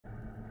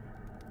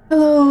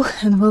Hello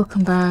and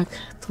welcome back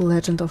to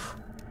Legend of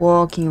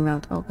Walking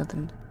Around. Oh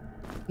goddamn,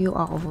 you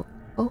are over.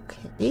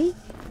 Okay.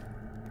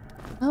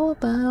 How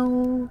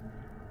about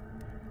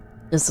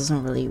this?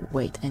 Doesn't really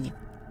wait any. To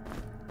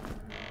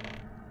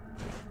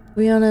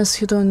be honest,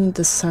 you don't need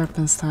the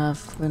serpent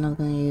staff. We're not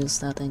gonna use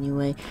that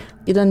anyway.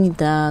 You don't need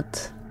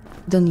that.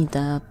 You don't need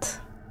that.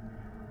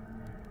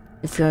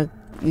 If you're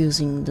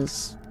using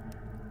this.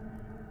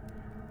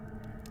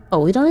 Oh,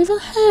 we don't even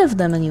have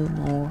them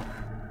anymore.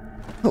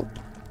 Oh,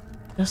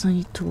 there's no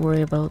need to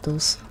worry about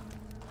those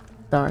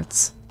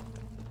darts.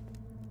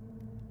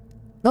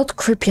 Not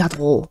creepy at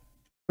all.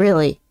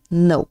 Really?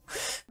 No.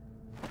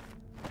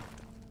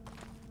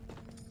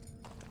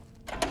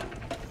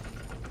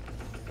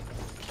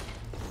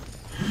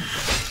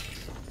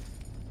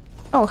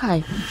 Oh,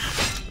 hi.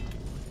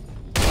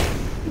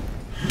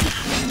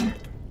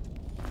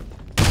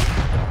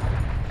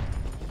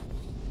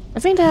 I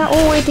think they are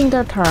all waiting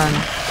their turn.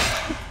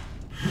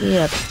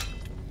 Yep.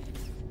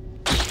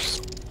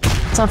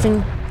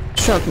 Something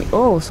shot me.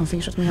 Oh,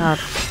 something shot me hard.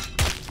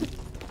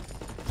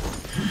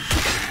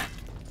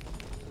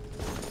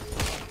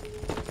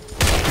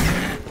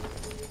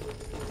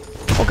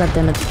 Oh god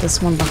damn it,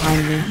 there's one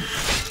behind me.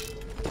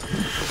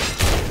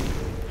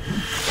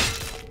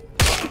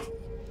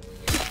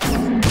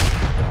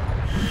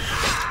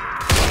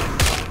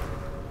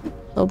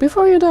 So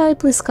before you die,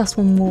 please cast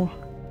one more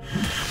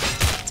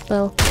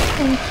spell.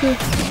 Thank you.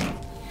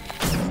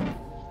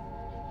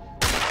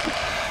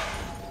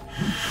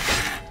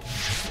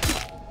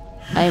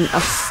 I'm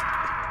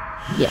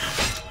yeah.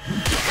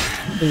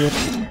 Weird.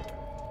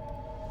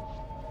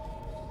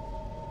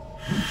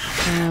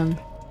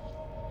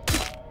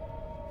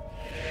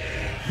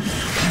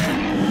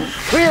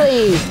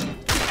 Really?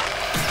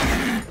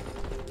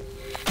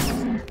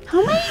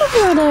 How many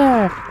were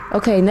there?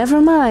 Okay,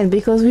 never mind,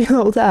 because we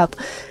rolled up.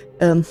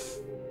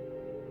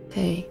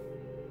 Okay.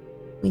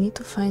 We need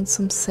to find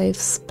some safe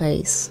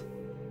space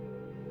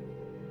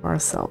for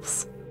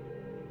ourselves.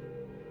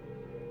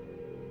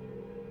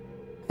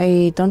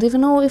 I don't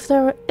even know if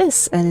there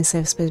is any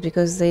safe space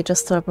because they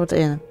just teleport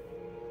in.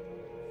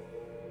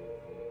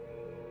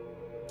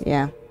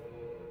 Yeah.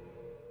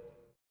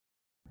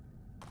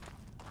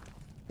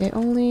 They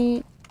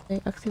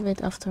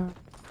activate after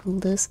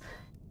this.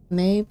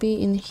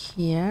 Maybe in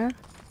here.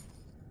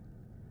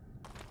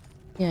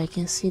 Yeah, I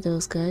can see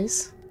those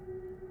guys.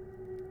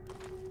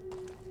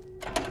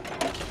 I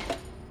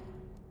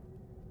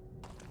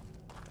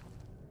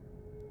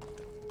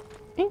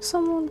think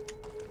someone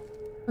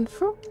went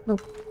through?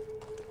 Nope.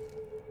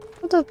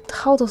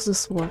 How does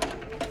this work?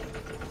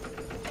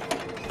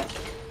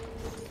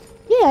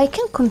 Yeah, I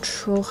can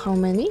control how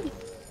many.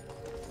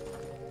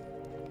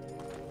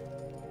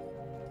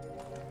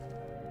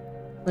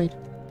 Wait.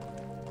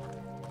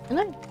 Can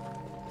I?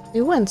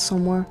 They went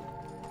somewhere.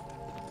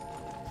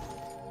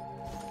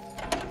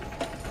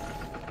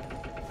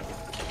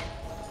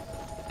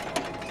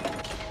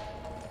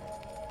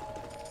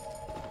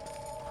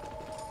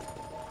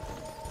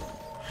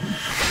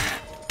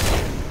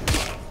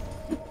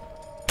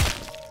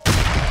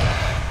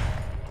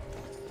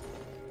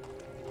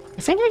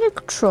 I think I can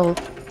control.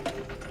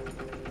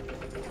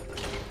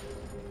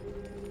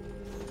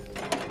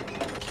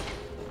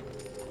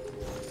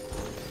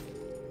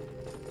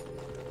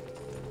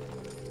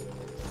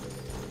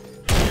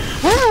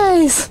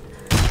 Nice!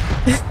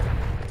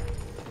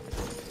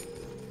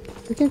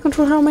 We can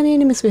control how many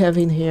enemies we have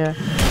in here.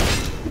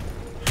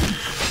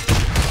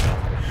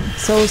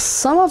 So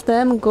some of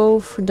them go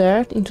through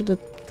there into the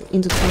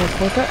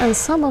teleporter, and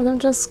some of them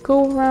just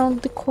go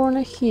around the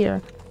corner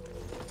here.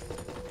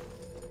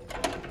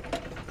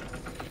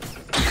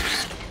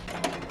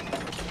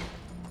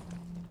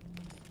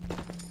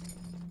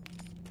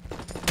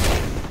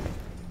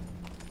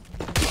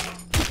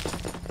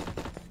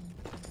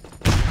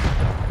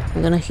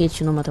 I'm gonna hit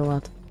you no matter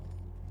what.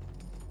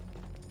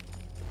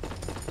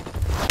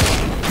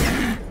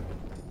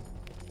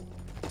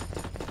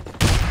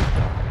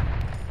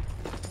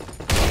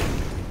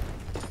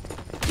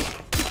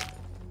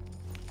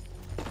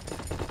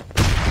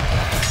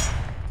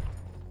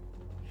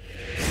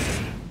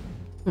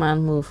 Come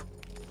on, move.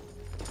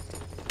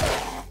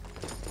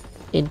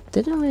 It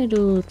didn't really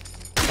do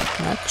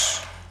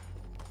much.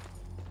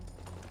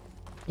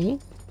 Okay.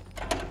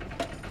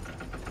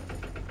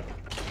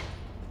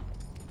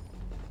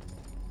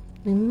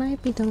 We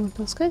might be done with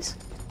those guys.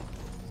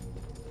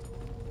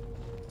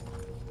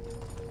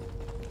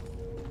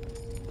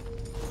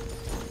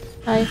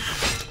 I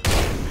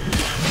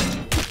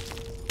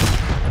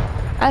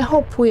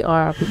hope we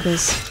are,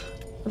 because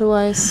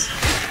otherwise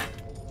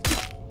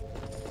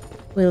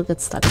we'll get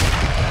stuck. I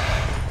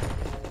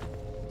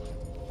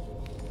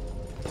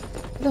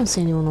don't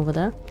see anyone over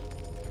there.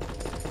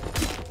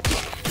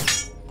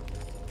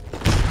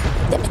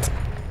 Damn it.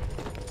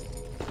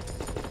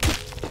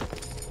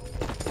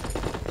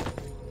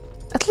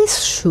 At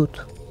least shoot.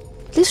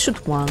 At least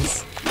shoot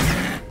once.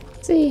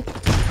 See?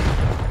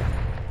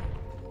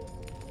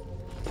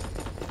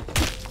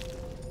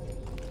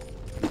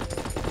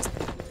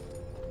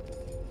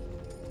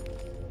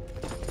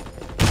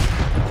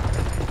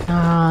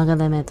 Ah, god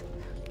damn it.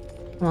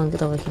 Come on,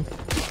 get over here.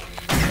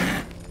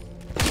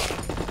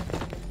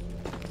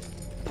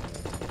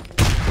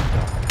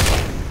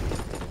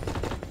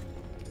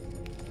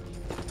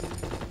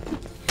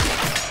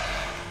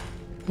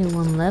 And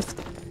one left.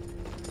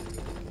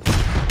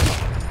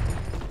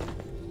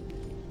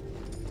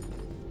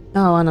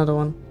 Oh, another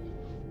one.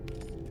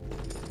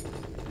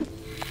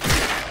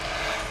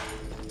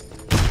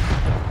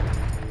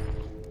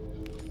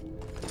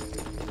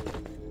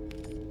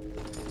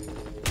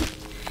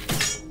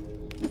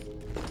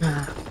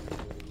 Ah.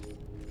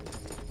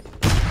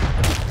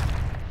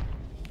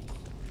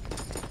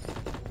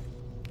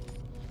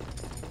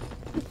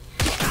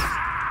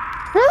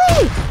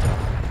 Really?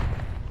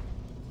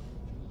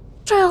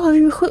 Child,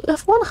 you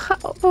have one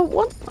health.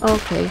 One.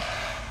 Okay.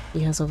 He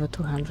has over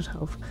 200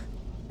 health.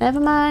 Never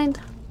mind.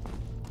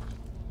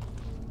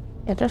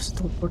 Yeah, there's a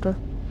teleporter.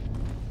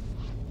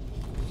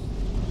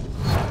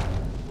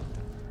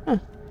 Huh.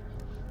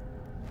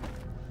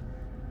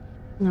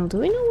 Now, do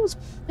we know what's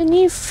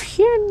beneath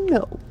here?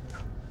 No.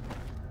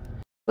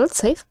 Let's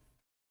save.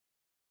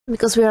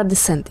 Because we are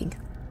descending.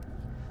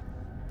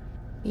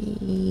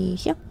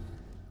 Yeah.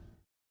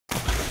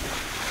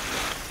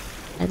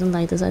 I don't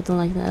like this, I don't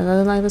like that. I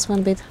don't like this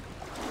one bit.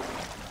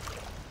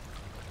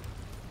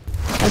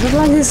 I don't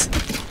like this.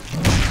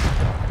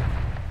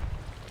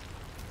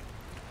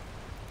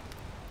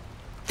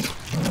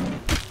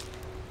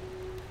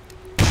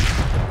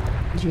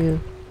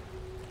 You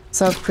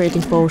start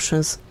creating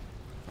potions.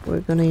 We're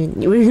gonna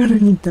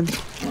need them.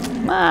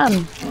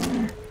 Man!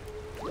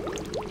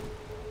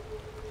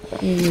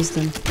 You use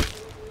them.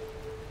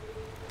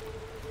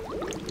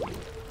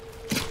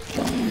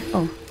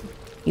 Oh,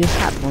 you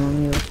had one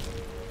on you.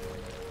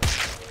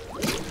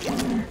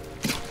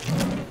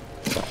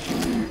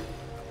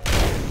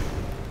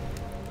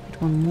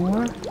 Get one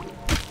more.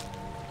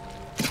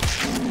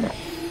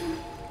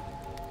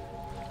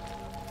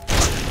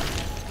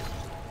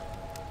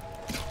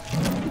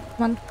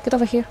 Come on, get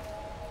over here.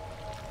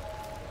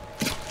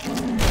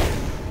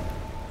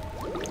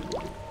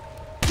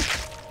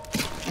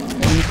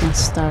 And you can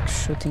start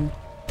shooting.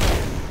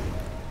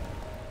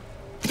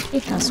 He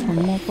has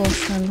one more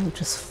potion, which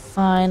is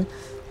fine.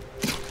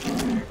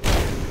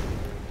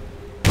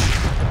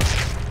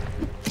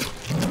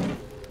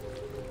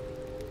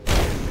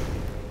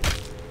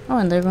 Oh,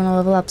 and they're gonna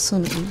level up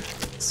soon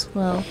as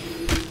well.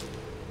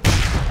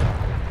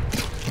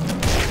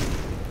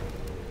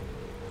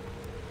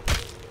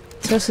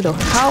 Seriously though,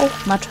 how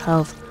much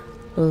health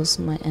does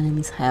my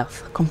enemies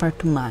have compared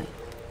to mine?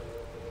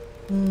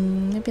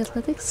 Maybe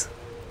athletics?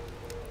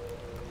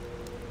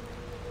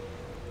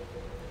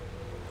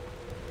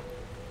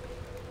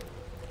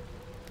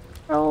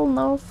 Oh,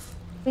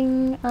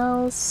 nothing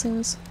else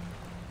seems.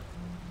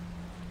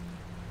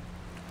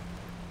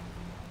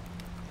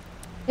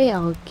 Hey,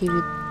 I'll give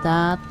you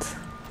that.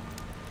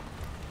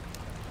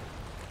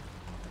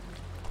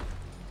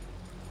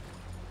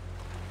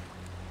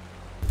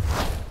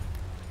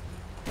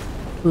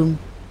 Boom.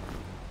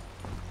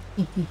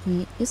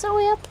 Is there a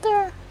way up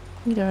there? I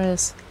think there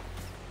is.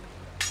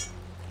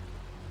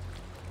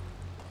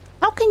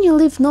 How can you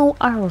leave no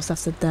arrows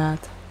after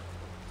that?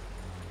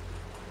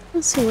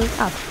 Let's see,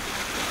 wait up.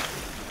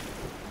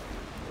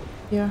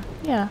 Here,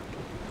 yeah.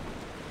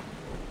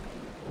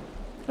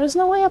 There's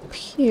no way up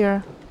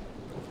here.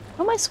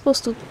 How am I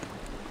supposed to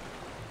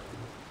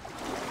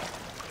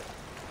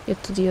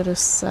get to the other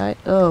side?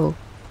 Oh.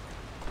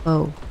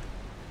 Oh.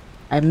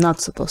 I'm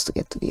not supposed to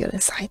get to the other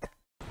side.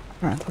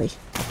 Apparently.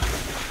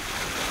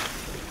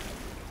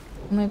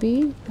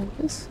 Maybe like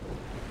this?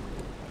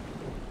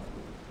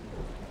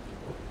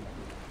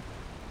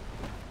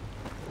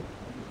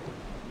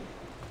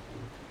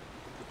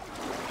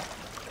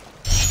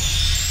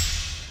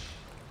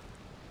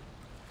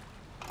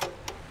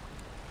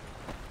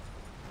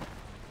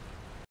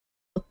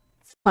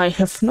 I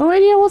have no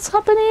idea what's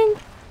happening.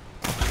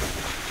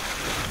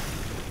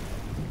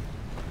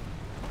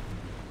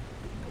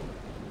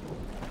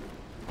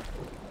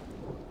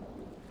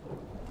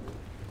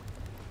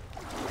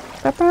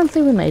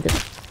 Apparently we made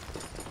it.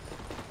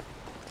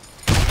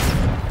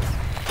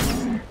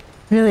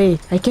 Really,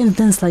 I can't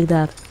dance like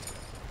that.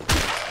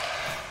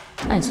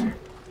 Nice.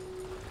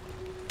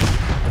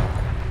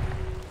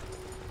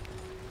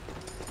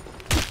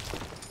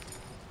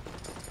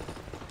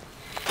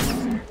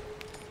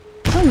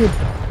 Oh, you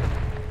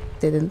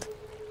didn't.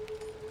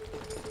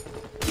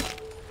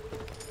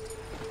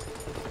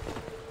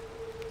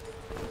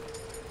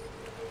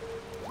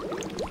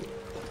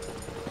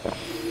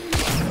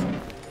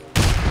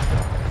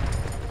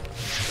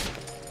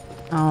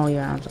 Oh,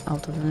 you're out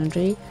of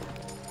energy.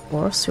 Of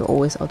course, you're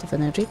always out of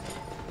energy.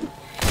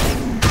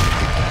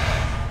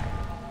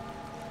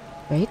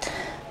 Great.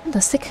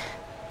 Fantastic.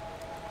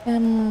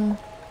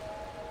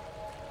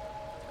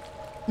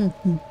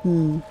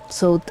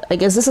 So, I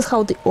guess this is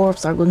how the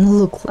orbs are gonna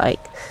look like.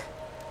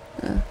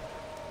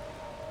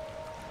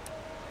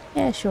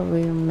 Yeah, sure,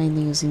 we're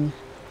mainly using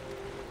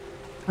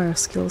our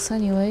skills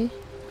anyway.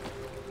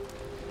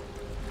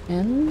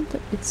 And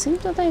it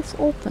seems that I've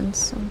opened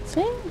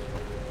something.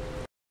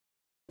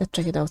 Let's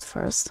check it out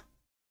first.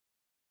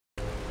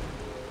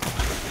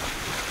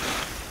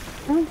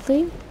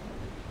 Apparently,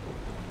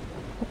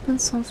 open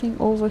something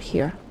over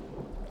here.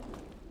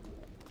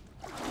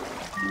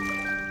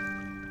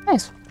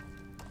 Nice.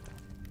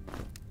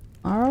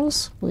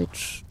 Arrows,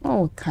 which,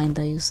 oh,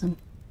 kinda use them.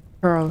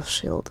 Pearl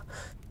shield.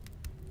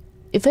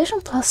 Evasion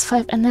plus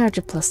 5,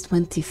 energy plus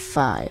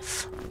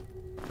 25.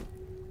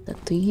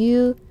 That to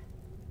you.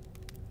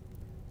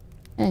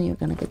 And you're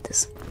gonna get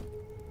this.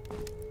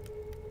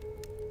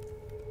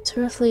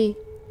 Seriously?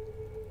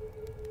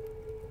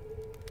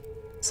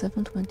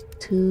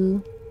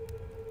 722.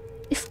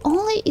 If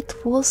only it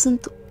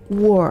wasn't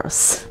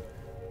worse.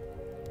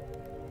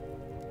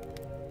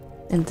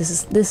 And this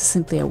is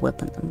simply a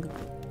weapon. I'm gonna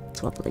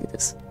swap like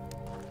this.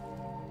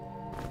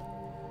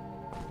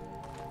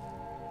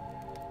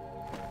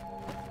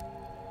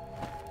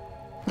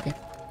 Okay.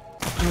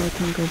 Now we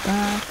can go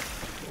back.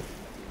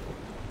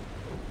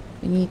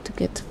 We need to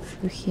get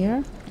through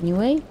here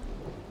anyway.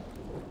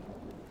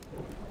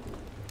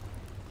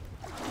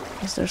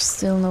 Is there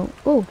still no...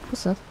 Oh,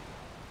 what's that?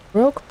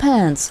 Broke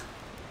pants.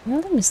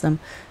 Yeah, I miss them.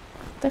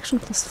 Protection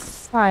plus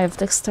 5,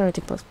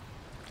 dexterity plus...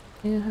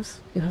 You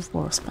have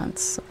worse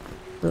pants, so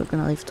we're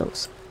gonna leave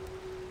those.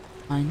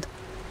 Mind.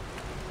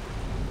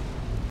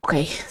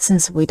 Okay,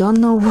 since we don't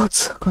know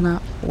what's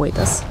gonna await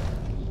us.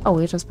 Oh,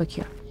 we're just back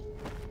here.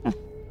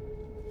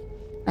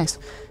 Nice.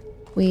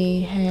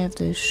 We have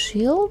the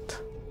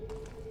shield.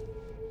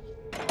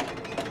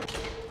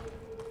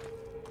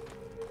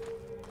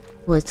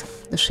 Wait,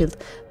 the shield.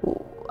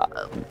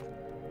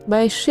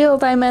 By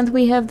shield I meant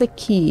we have the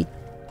key.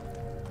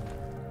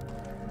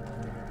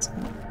 So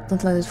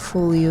don't let it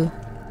fool you.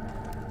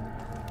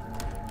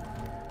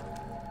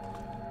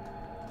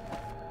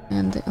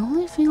 And the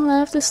only thing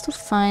left is to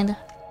find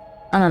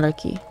another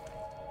key.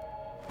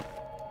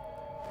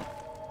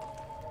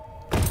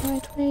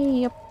 Right way,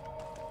 yep.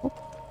 Oh.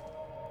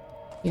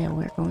 Yeah,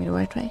 we're going the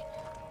right way.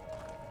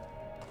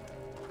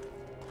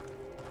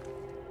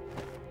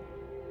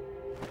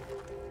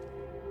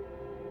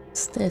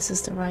 This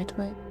is the right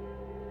way.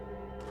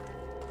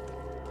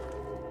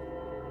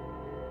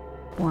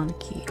 One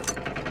key.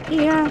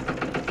 Here.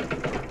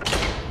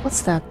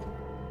 What's that?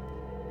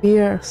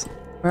 Bear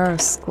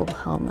skull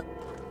helmet.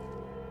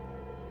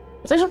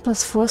 Protection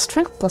plus 4,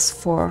 strength plus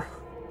 4.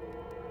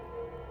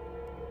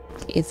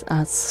 It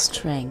adds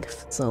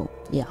strength, so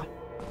yeah.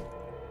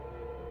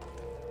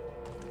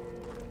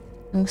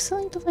 And we still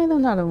need to find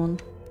another one.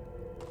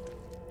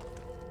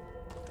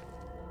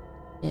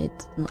 Yeah,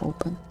 it didn't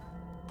open.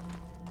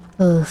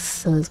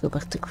 So let's go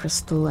back to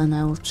Crystal and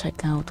I will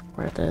check out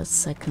where the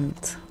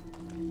second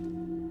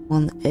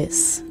one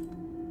is.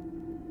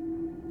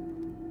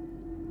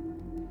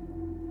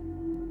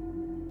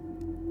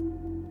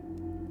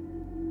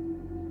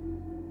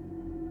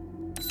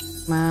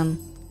 Man.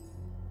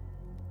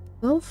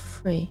 Go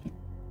free.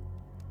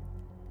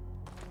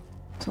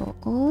 So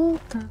all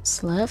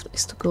that's left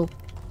is to go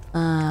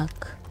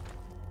back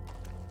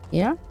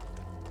here.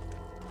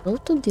 Go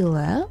to the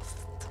left.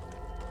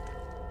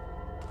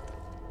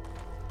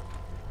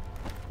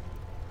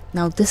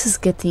 Now this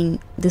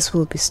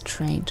will be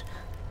strange,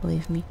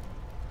 believe me.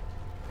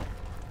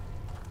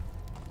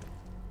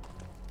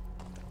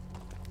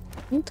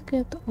 Need to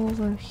get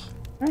over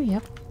here,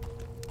 yep.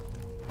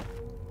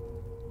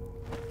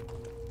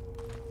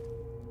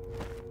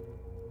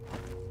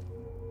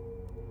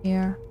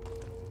 Here.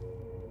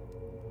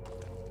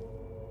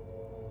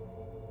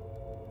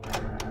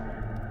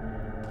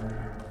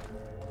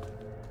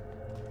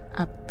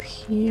 Up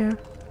here.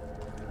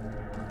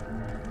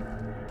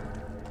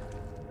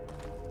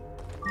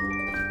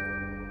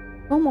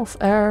 Room of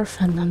Earth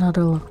and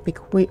another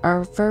lockpick. We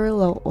are very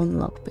low on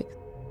lockpick.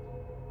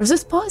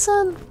 Resist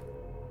poison!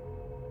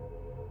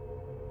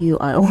 You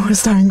are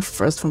always dying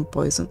first from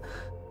poison.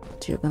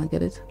 But you're gonna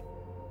get it.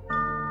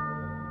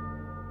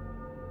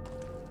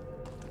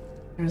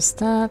 There's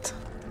that.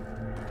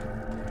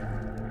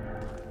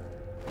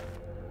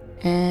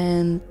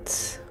 And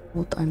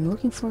what I'm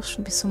looking for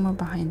should be somewhere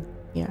behind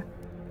here.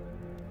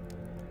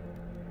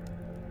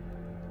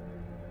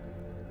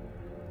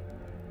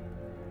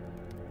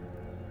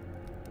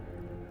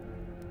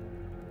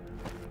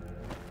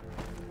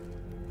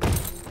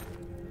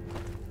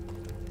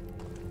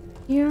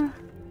 Here.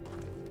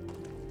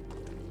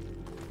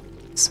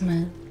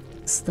 Smell.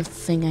 It's the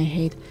thing I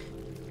hate.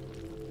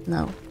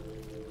 No.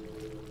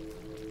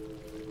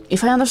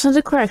 If I understand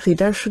it correctly,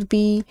 there should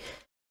be...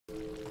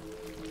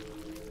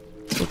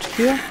 Switch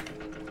here.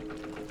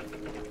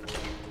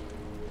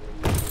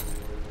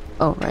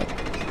 Oh, right.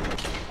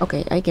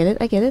 Okay, I get it,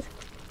 I get it.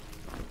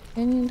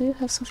 And do you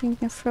have something you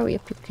can throw?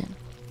 Yep, you can.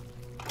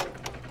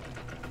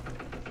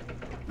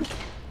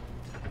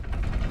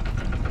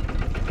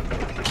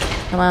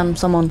 Come on,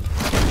 someone.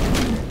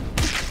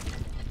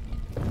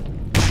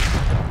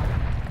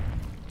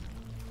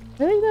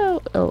 There you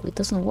go. Oh, it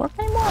doesn't work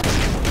anymore.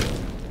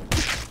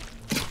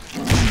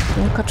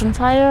 Don't catch on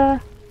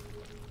fire.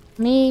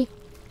 Me.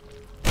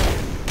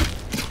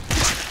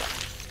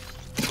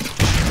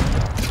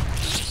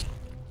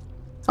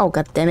 Oh,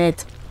 god damn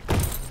it.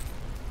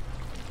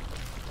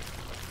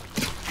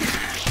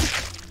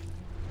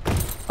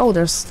 Oh,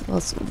 there's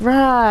lots.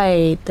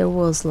 Right, there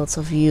was lots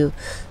of you.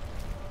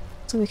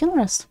 So we can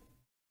rest.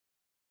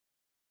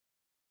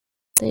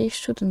 They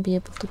shouldn't be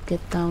able to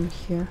get down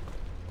here.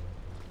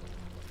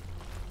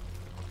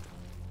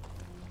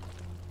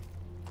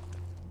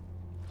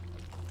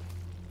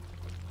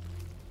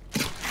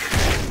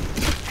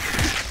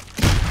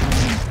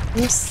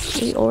 Yes,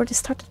 they already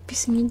started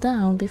pissing me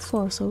down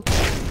before, so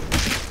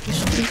we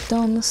should be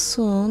done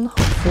soon,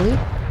 hopefully.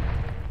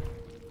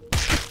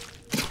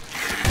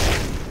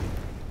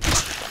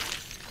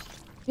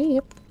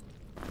 Yep.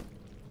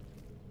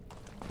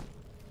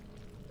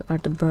 You are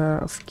the bearer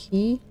of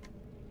key.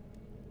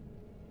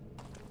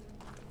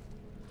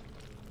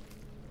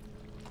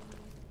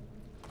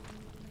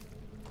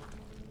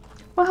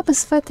 What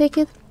happens if I take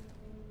it?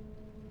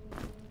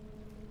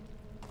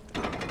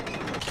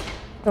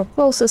 Door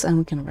closes and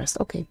we can rest.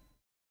 Okay.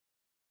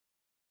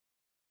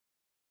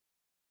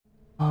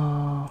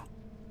 Oh.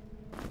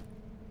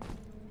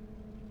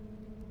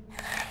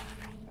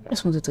 I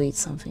just wanted to eat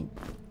something.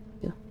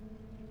 Yeah.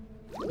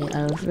 Okay,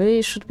 I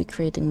really should be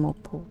creating more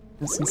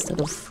potions instead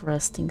of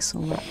resting so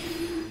much.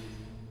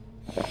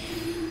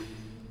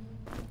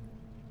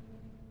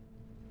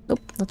 Nope,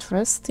 not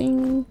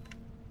resting.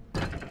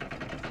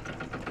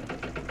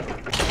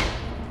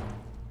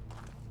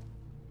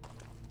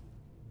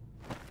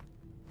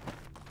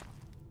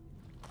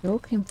 They all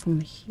came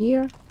from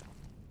here.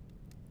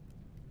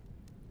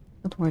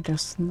 But where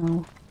there's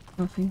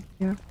nothing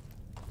here.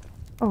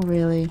 Oh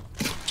really?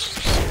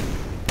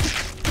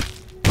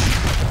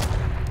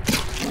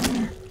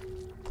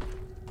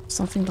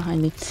 Something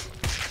behind me.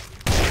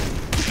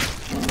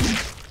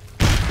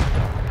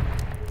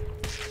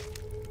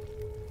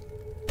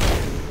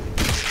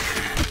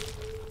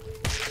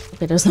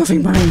 Okay, there's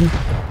nothing behind me.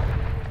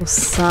 Those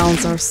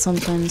sounds are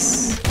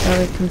sometimes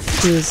very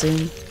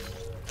confusing.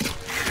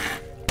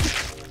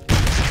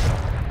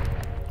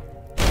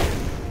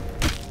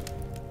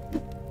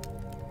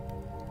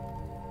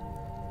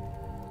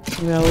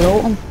 We are low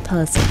on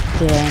pellets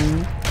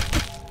again.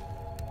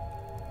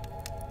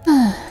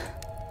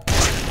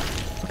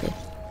 Okay.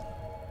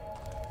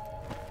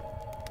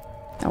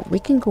 Now we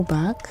can go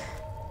back.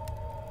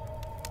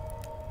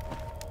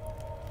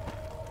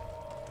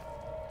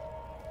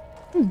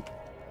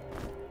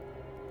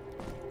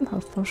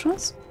 Health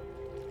potions.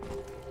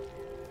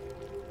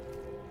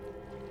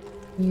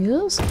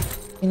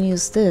 Can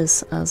use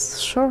this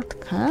as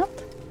shortcut.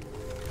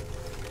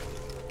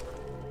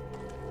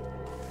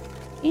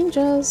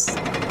 Angels,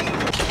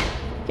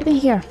 get in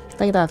here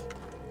like that.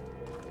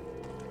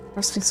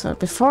 First things first.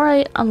 Before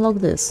I unlock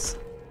this,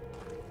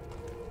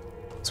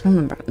 just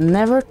remember,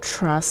 never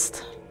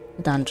trust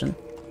the dungeon.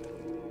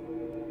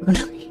 We're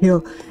gonna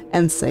heal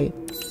and save.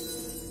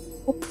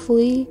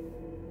 Hopefully,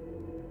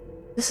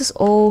 this is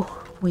all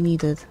we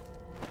needed.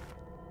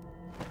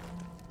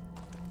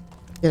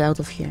 Get out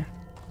of here.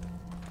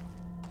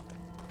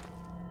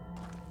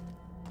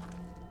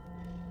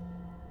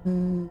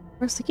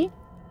 Where's the key?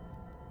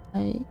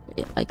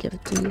 I give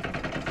it to you.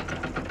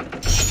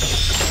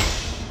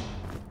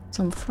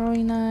 Some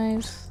throwing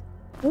knives.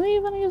 Do we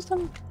even use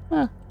them?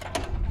 Ah.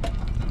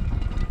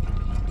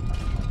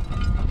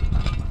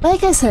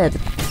 Like I said.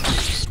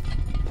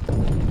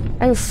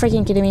 Are you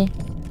freaking kidding me?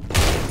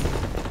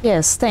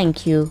 Yes,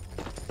 thank you.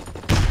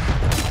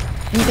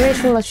 I'm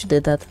grateful that you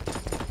did that.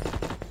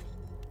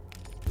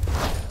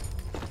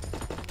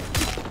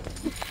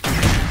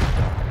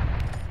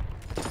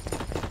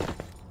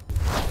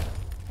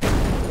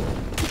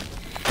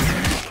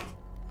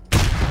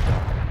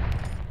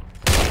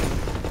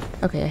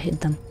 Okay, I hit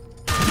them.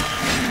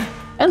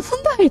 And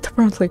one died,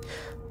 apparently.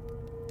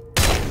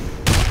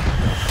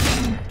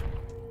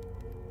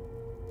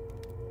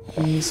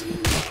 Use a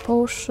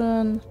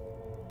potion. Do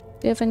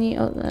you have any?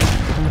 Oh, I don't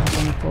have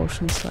any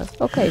potions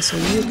left. Okay, so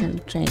you can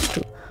change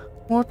to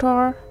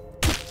mortar.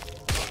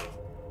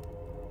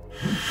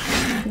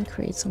 You can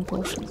create some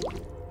potions.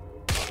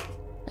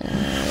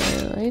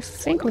 I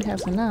think we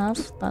have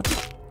enough, but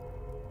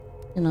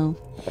you know.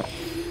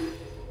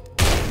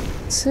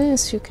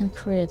 Since you can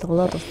create a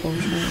lot of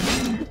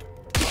potions.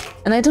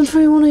 And I don't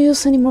really want to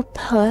use any more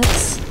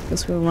pellets,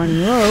 because we're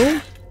running low.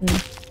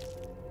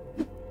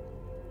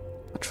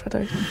 I'd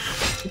rather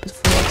keep it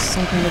for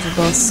some kind of a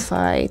boss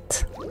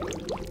fight.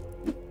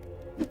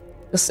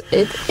 Because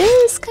it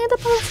is kind of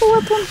a powerful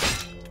weapon.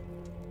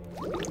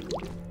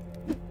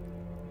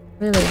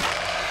 Really.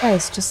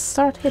 Guys, just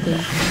start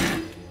hitting.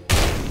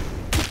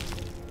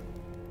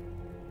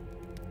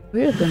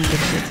 We're gonna get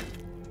hit.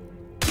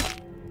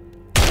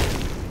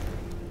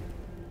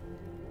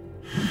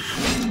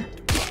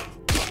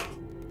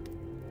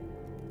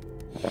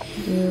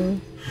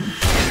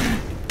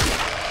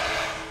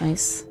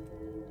 Nice.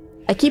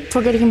 I keep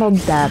forgetting about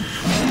that,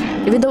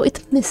 even though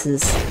it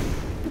misses. I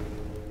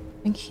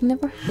think he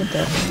never hit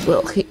that.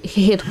 Well, he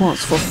hit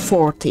once for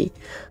 40.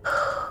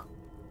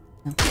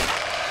 No.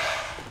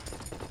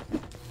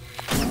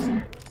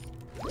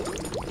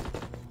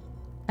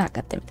 Ah,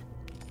 goddammit.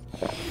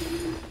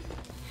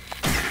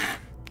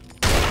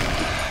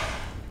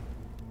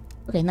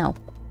 Okay, now.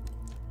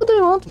 What do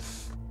you want?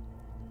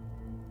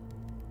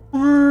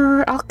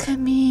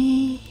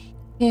 alchemy.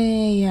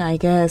 Yeah, I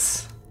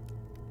guess.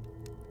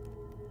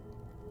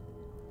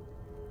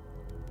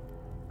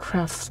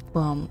 Craft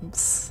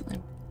bombs.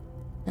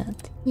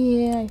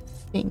 Yeah, I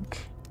think.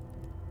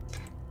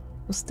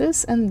 Was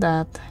this and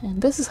that.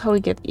 And this is how we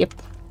get. Yep.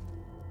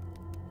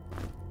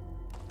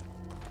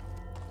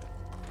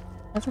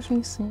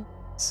 Everything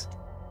seems.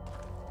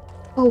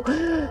 Oh,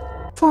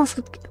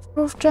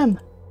 fourth gem.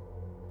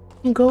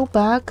 You go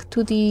back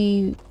to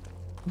the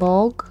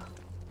bog.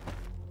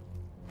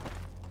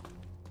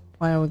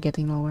 Why are we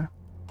getting lower?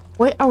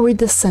 Why are we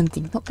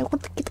descending? No, I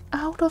want to get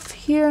out of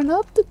here,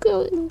 not to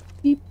go in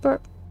deeper.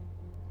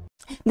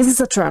 This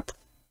is a trap.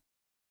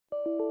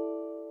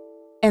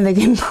 And the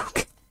game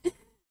broke.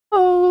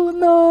 Oh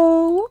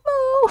no,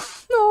 no,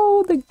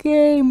 no, the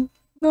game.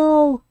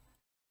 No.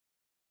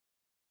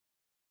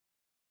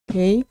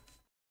 Okay.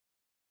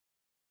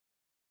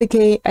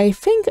 Okay, I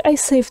think I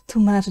saved too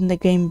much and the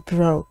game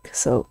broke,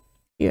 so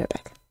be right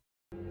back.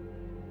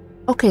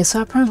 Okay,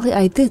 so apparently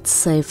I did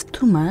save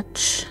too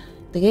much.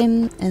 The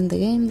game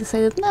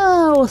decided,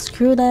 no,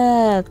 screw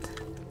that,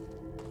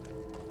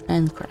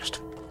 and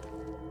crashed.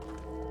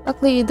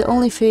 Luckily, the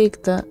only thing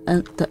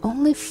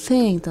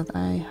that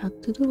I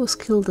had to do was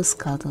kill the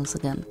skeletons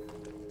again.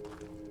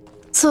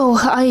 So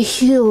I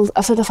healed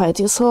after the fight.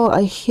 You saw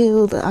I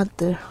healed at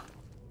the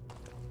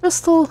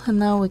crystal, and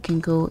now we can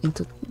go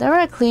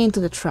directly into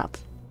the trap.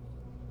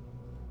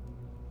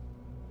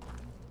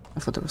 I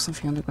thought there was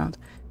something on the ground.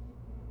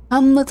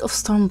 Hamlet of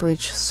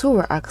Stonebridge,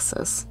 sewer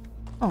access.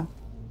 Oh.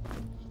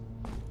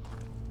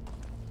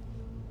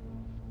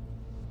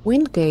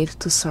 Windgate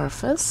to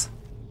surface.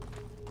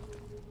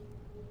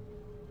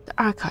 The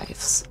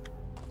archives.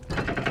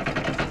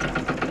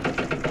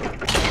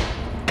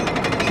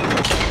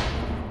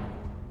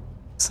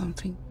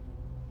 Something.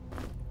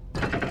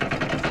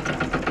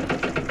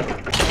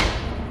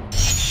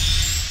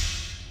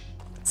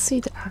 See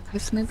the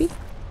archives maybe?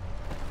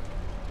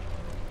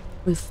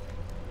 We've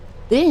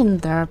been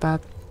there,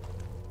 but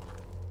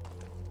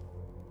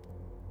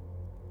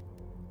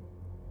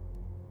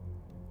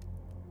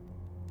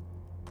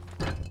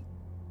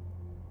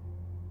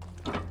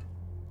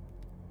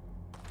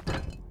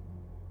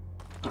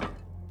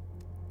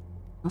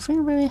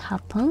nothing really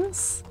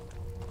happens.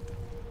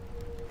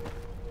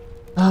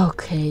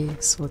 Okay,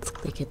 so let's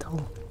click it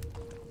all.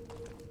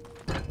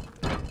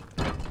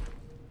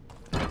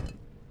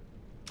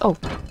 Oh,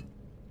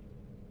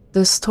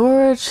 the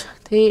storage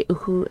te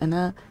uhu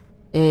ana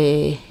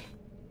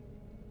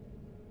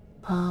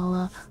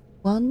pala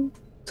 1,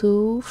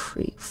 2,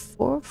 3,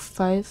 4,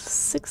 5,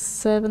 6,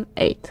 7,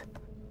 8.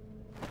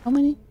 How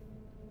many?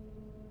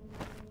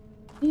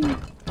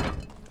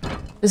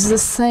 This is the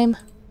same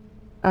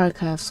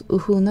archives.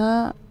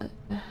 Uhuna,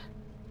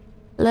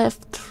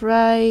 left,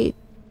 right.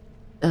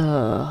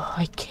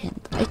 I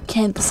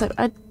can't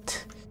decide.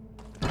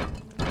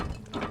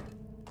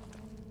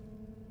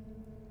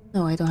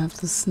 No, I don't have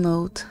this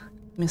note.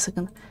 Give me a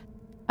second.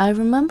 I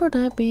remember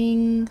there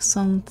being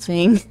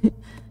something.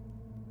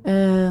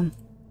 One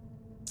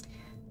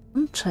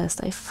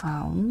chest I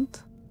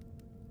found.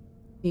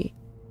 Okay.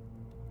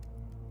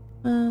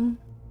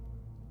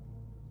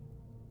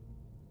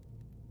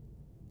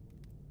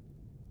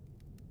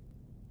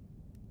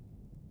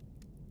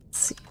 Let's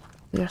see.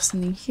 We are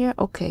standing here.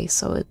 Okay,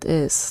 so it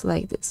is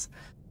like this.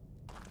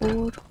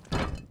 Forward,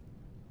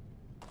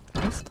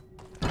 left,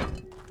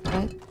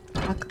 right,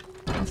 back,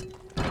 left,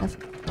 left.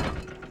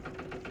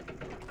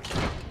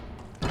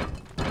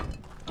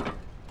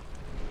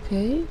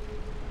 Okay.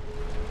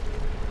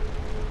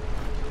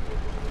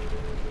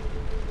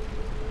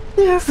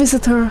 Dear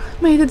visitor,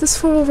 made it this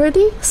far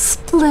already?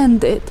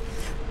 Splendid!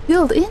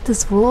 Built in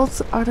this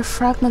world are the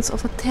fragments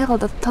of a tale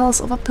that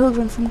tells of a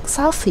pilgrim from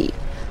Southie.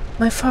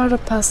 My father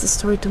passed the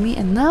story to me,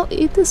 and now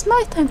it is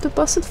my time to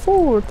pass it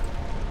forward.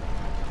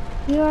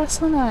 You are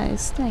so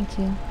nice, thank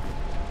you.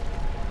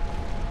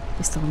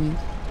 Please tell me.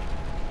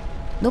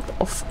 Nope,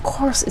 of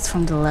course it's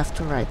from the left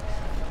to right.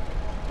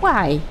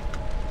 Why?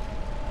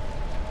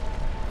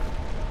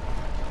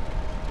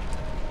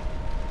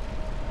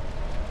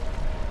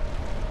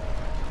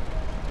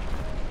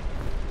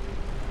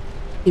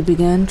 He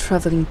began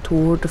traveling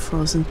toward the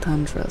frozen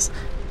tundras.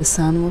 The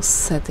sun was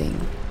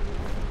setting.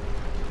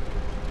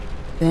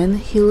 Then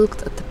he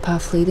looked at the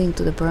path leading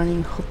to the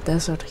burning hot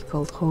desert he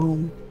called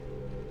home.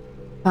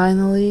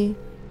 Finally,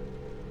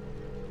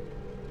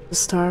 the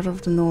star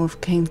of the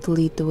north came to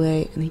lead the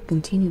way, and he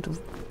continued.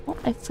 Oh,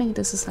 I think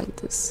this is like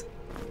this.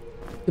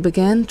 He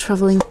began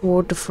traveling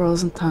toward the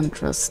frozen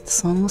tundras. The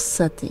sun was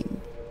setting.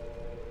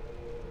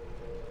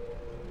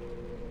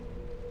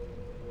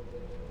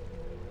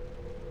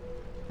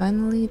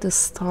 Finally, the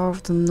star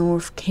of the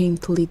north came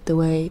to lead the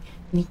way,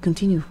 and he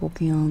continued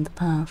walking along the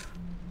path.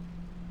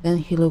 Then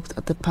he looked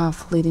at the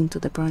path leading to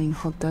the burning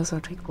hot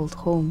desert he called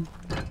home.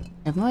 I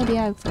have no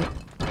idea if I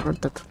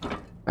heard that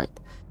right.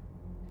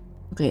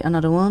 Okay,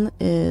 another one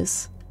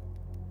is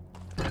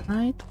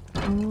right,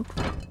 forward,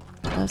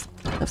 left,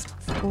 left,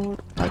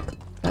 forward, back,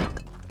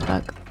 back,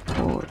 back,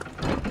 forward,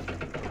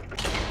 forward.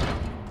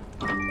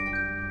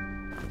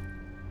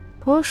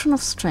 Potion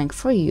of strength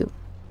for you.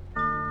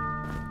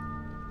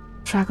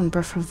 Dragon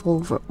breath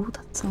revolver. Oh,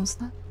 that sounds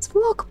nice.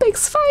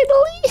 Lockpicks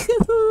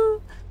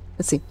finally!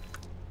 Let's see.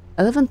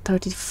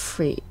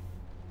 1133.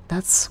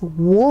 That's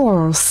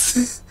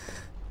worse.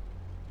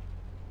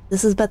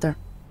 This is better.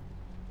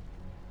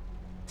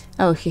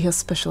 Oh, he has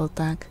special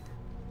attack.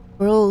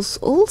 Rolls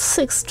all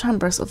 6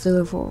 chambers of the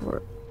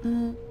revolver.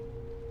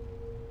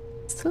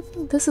 Still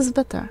think this is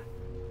better.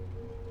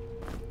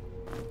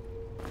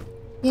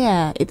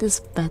 Yeah, it is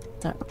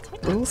better. Okay,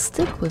 we'll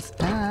stick with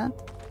that.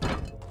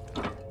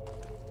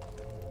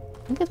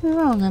 Don't get me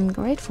wrong, I'm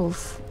grateful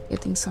for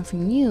getting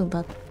something new,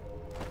 but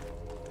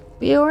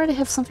we already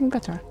have something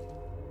better.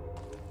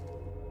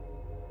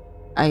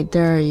 I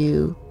dare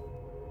you.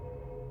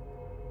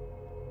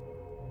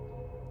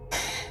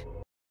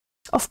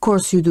 Of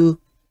course you do.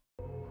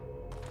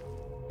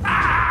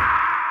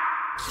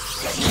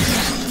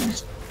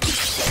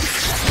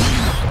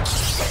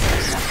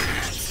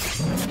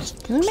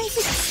 Can we make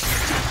it?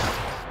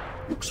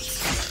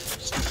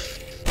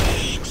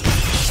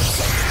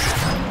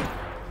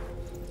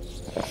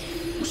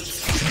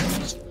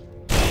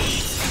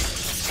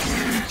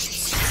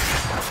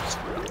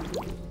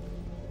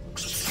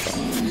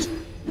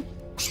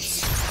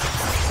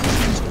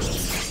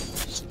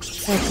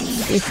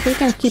 If we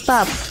can keep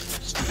up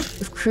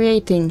with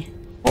creating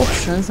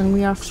potions, then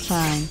we are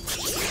fine.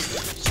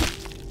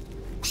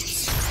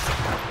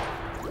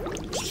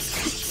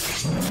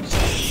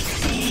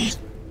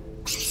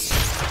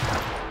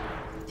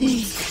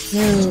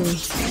 No.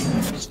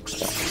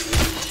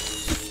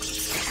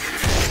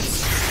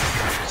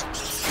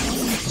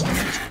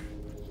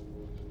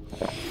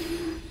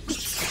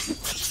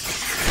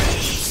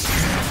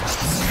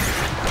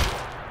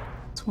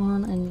 It's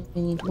one, and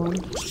we need one.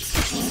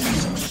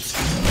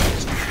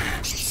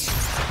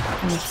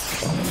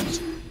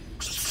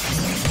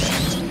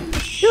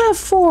 You have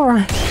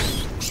 4.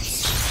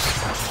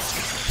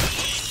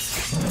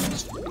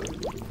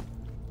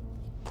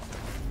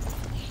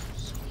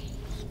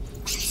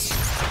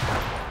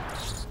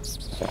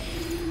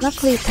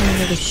 Luckily, you can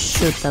really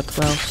shoot that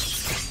well.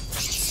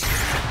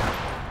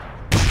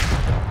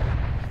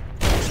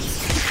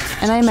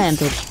 And I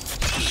meant it.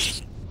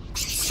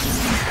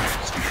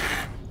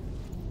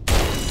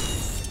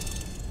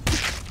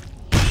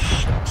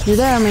 You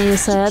dare me, you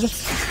said.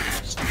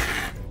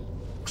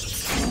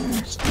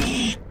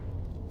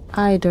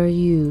 I dare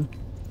you.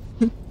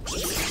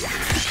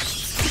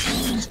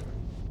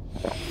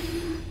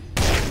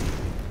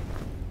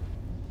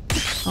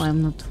 Oh,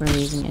 I'm not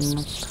raising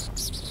anymore.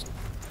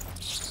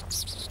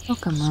 Oh,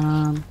 come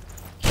on.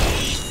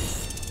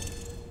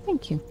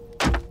 Thank you.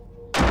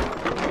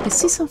 I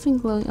see something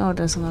glowing. Oh,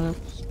 there's another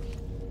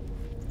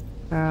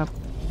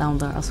down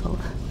there as well.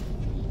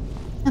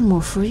 And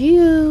more for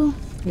you.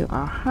 You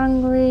are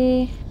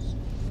hungry.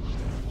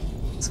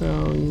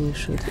 So you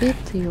should eat.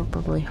 You're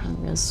probably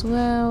hungry as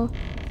well.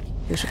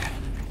 You should...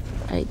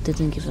 I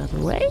didn't give that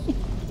away.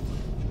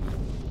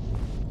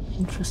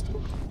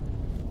 Interesting.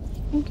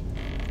 Thank you.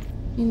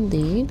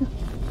 Indeed.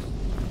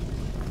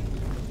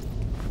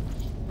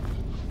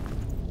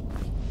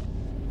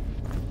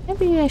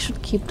 Maybe I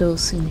should keep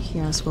those in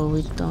here as well.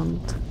 We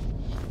don't...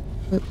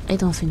 I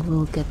don't think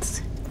we'll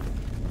get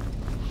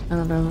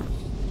another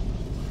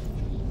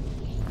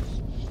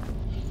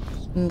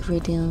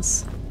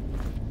ingredients.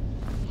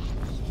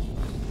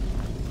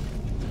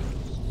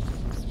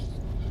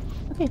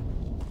 Okay.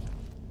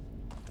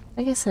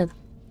 Like I said,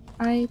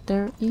 I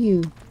dare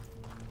you.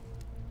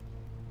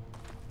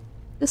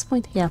 At this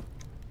point, yeah.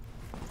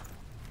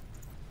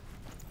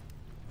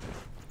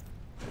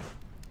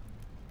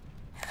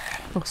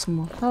 Oh, some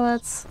more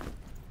pellets.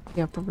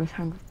 You're probably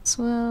hungry as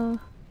well.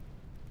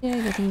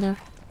 Yeah, getting there.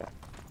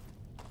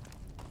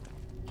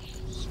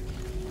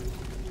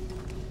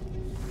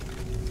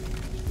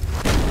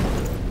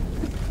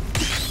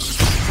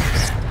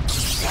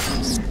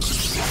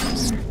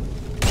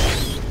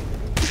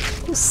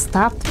 Oh,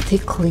 stop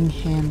tickling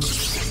him.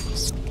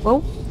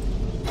 Whoa.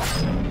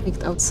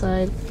 Picked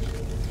outside.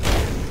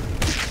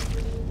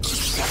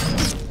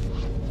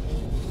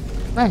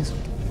 Nice.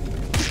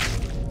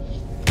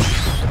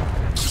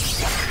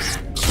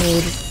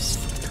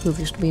 2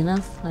 should be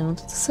enough, I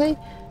wanted to say.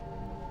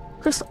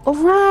 Crystal.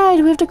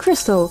 Alright, we have the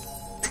crystal!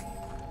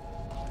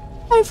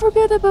 I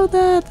forgot about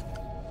that!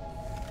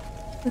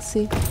 Let's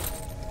see.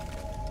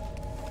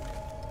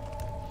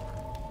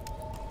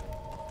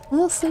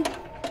 We'll see.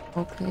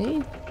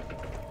 Okay.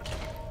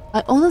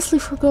 I honestly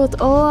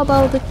forgot all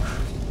about the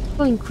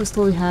glowing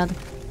crystal we had.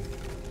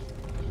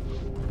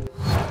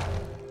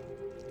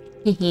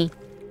 Hehe.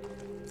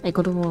 I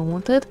got what I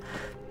wanted.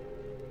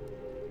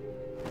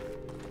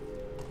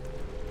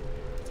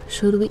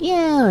 Should we?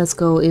 Yeah, let's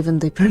go even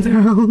deeper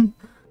down.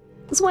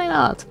 Because why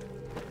not?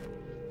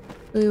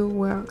 We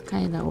were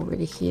kinda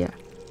already here.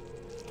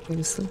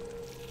 Previously.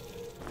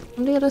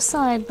 On the other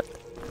side, but...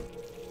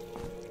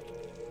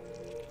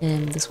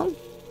 And this one?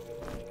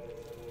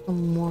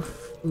 Some more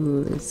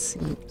food, it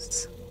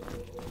seems.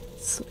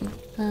 So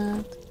like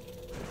that.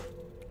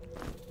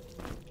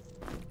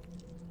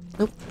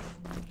 Nope.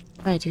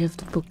 Right, you have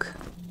the book.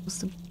 What's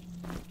the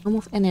Bomb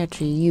of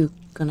Energy? You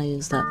gonna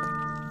use that.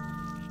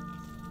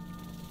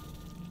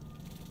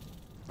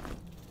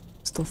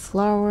 Still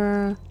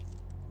flour.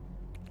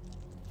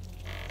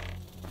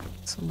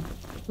 Some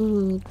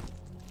food.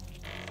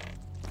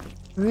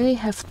 Really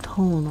have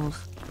tone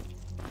of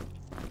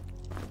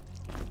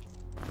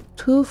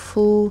 2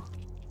 full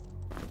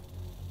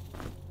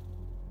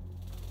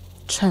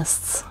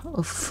chests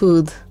of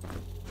food.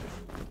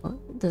 Oh,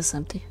 that's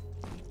empty.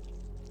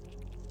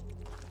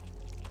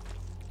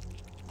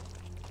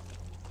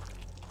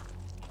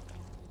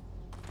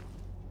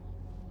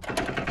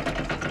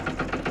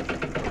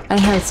 I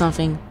heard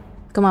something.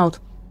 Come out.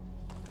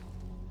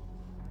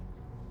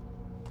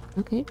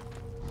 Okay.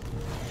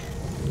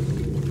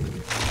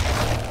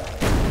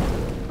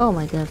 Oh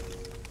my god.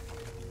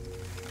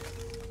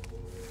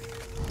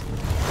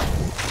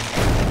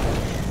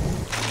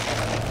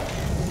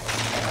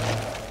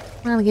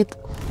 I'll get...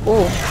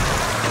 Oh.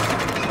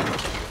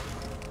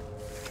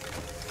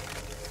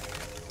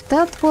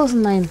 That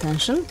wasn't my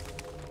intention.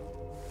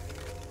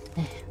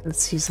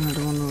 Let's use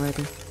another one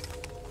already.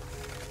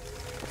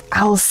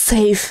 I'll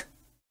save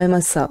by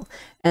myself.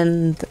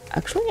 And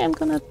actually I'm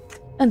gonna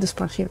end this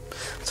part here.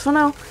 So for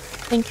now,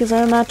 thank you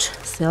very much,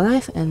 stay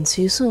alive and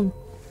see you soon.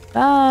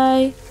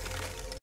 Bye!